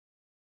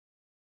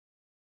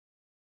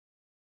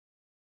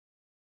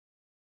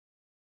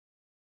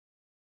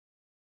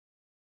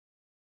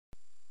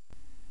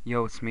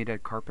Yo, it's me,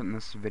 Deadcarpet, and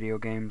this is Video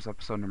Games,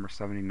 episode number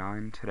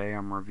 79. Today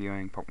I'm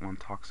reviewing Pokemon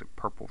Toxic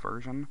Purple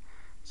version.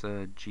 It's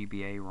a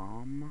GBA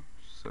ROM,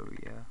 so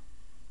yeah.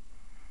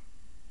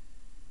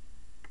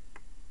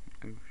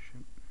 Oh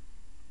shit.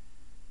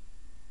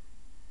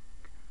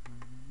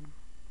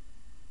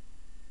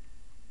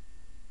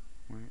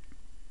 Wait.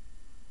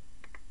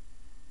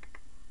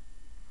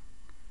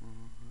 Oh,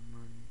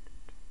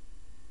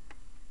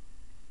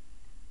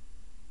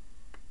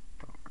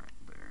 right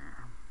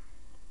there.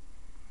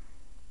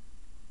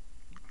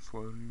 It's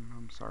loading.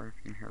 I'm sorry if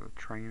you can hear the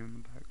train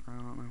in the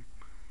background, I don't know.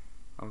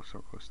 Oh, so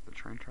close to the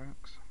train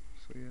tracks.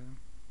 So yeah.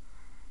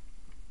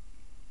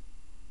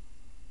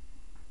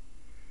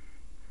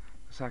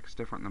 This hack is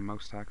different than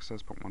most hacks. It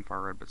says Pokemon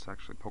FireRed, but it's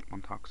actually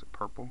Pokemon Toxic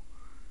Purple.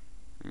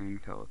 And you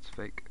can tell it's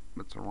fake.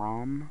 It's a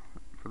ROM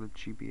for the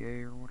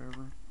GBA or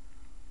whatever.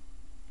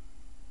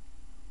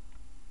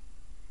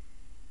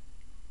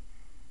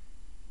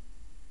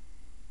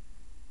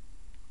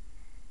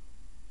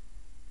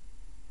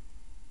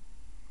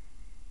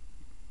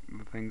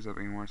 The things that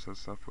before says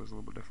stuff was a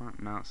little bit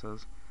different. Now it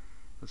says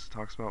this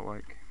talks about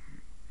like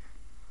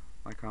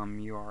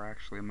you are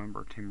actually a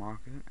member of Team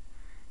Rocket,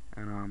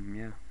 and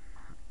yeah,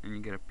 and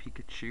you get a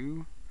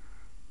Pikachu.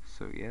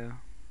 So yeah,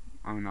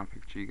 I mean not a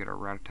Pikachu, you get a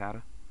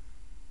Rattata.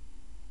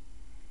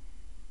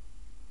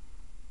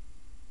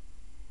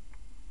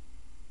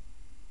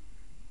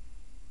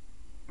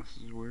 This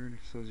is weird. It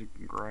says you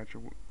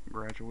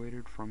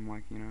graduated from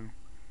and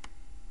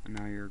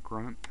now you're a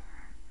grunt.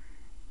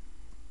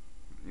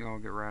 You all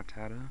get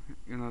Rattata.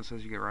 Even though it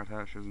says you get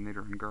Rattata, it shows a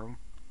Nidoran girl.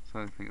 So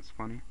I think it's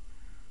funny.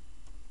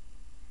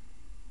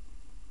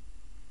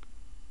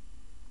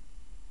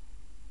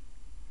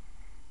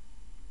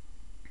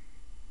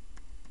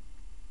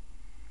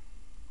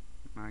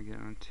 I get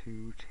a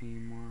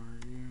 2-team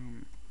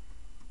review.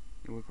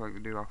 You look like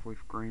the dude off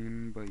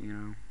LeafGreen, but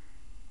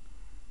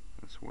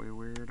that's way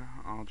weird.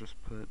 I'll just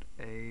put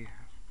A,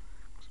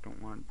 because I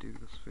don't want to do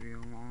this video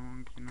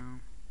long,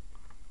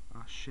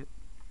 shit.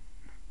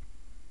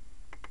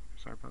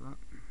 Sorry about that.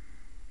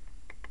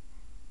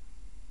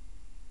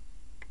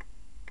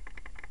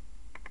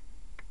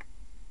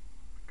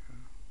 Okay.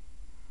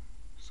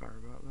 Sorry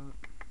about that.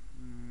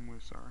 We're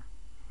sorry.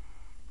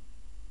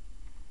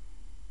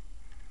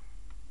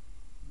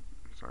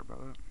 Sorry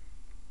about that.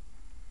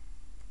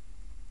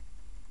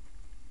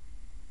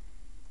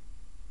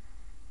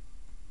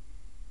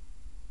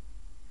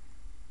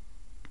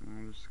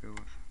 I'll just go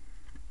with,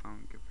 I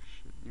don't give a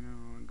shit,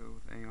 I'll go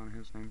with A on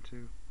his name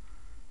too.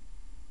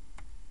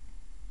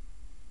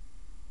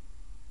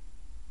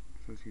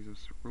 It says he's a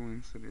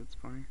ruling city, it's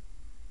funny.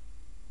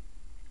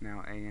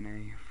 Now A and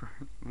A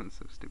first. That's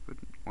so stupid.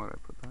 Why'd I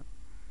put that?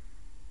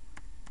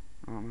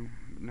 I don't know.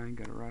 But now you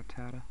got a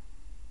Rattata.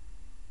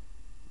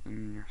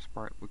 And your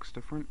sprite looks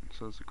different,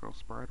 so it's a girl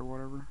sprite or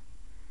whatever.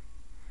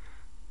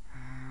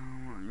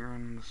 You're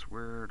in this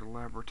weird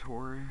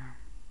laboratory.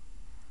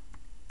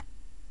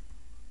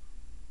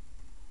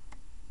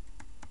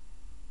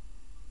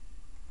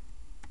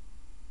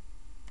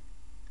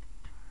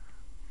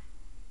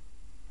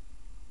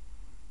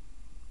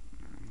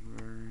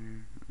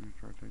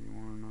 Tell you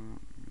want or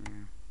not,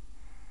 yeah.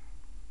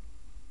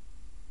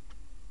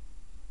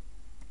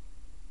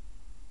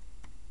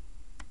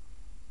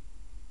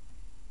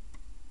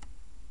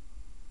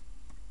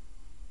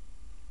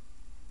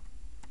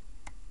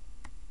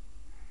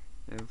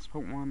 Yeah, let's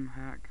put one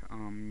hack,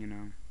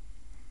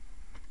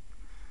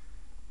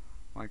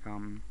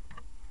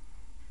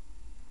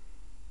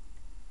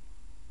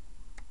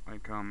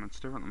 it's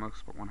different than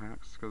most Pokemon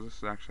hacks, because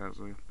this actually has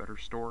a better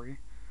story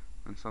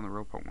than some of the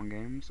real Pokemon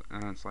games,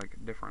 and it's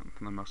different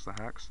than most of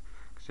the hacks,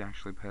 because you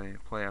actually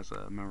play as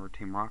a member of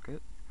Team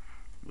Rocket,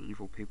 the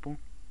evil people.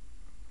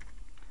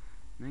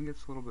 And then it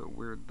gets a little bit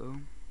weird though.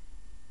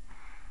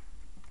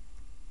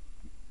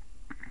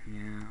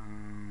 Yeah,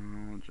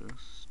 I'll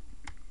just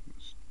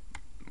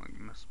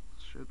mess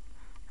with shit.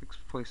 Takes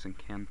place in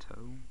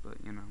Kanto, but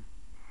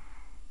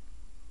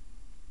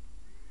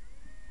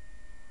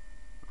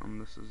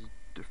this is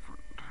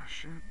different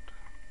shit.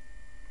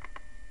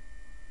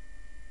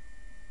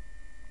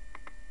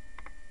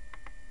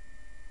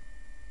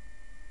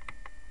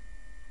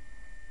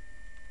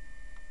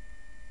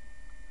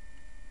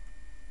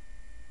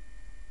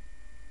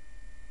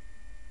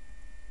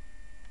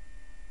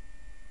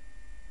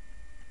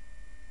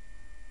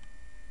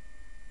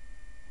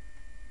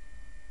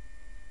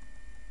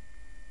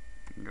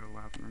 Go to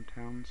Lavender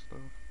Town and stuff.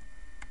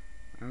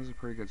 That was a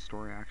pretty good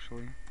story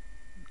actually.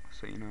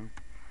 So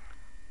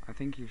I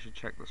think you should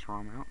check this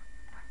ROM out.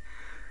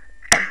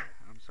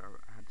 I'm sorry,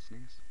 I had to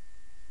sneeze.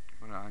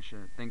 But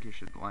think you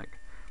should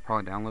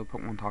probably download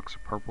Pokemon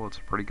Toxic Purple. It's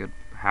a pretty good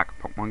hack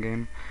Pokemon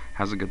game.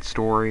 Has a good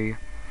story.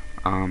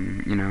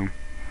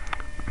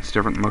 It's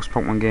different than most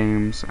Pokemon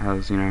games. It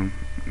has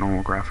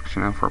normal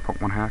graphics for a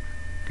Pokemon hack.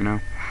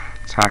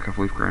 It's hack of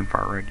LeafGreen and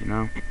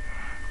FireRed.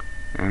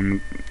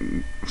 And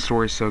the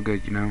story's so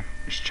good,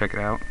 just check it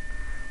out.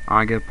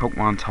 I give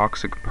Pokemon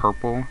Toxic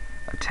Purple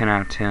a 10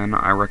 out of 10.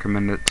 I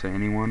recommend it to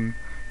anyone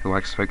who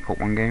likes fake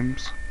Pokemon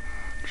games.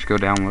 should go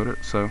download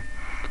it. So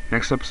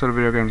next episode of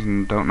Video Games,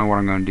 and don't know what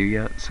I'm going to do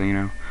yet, so you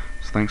know.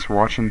 So thanks for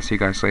watching, see you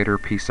guys later,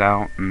 peace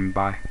out, and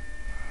bye.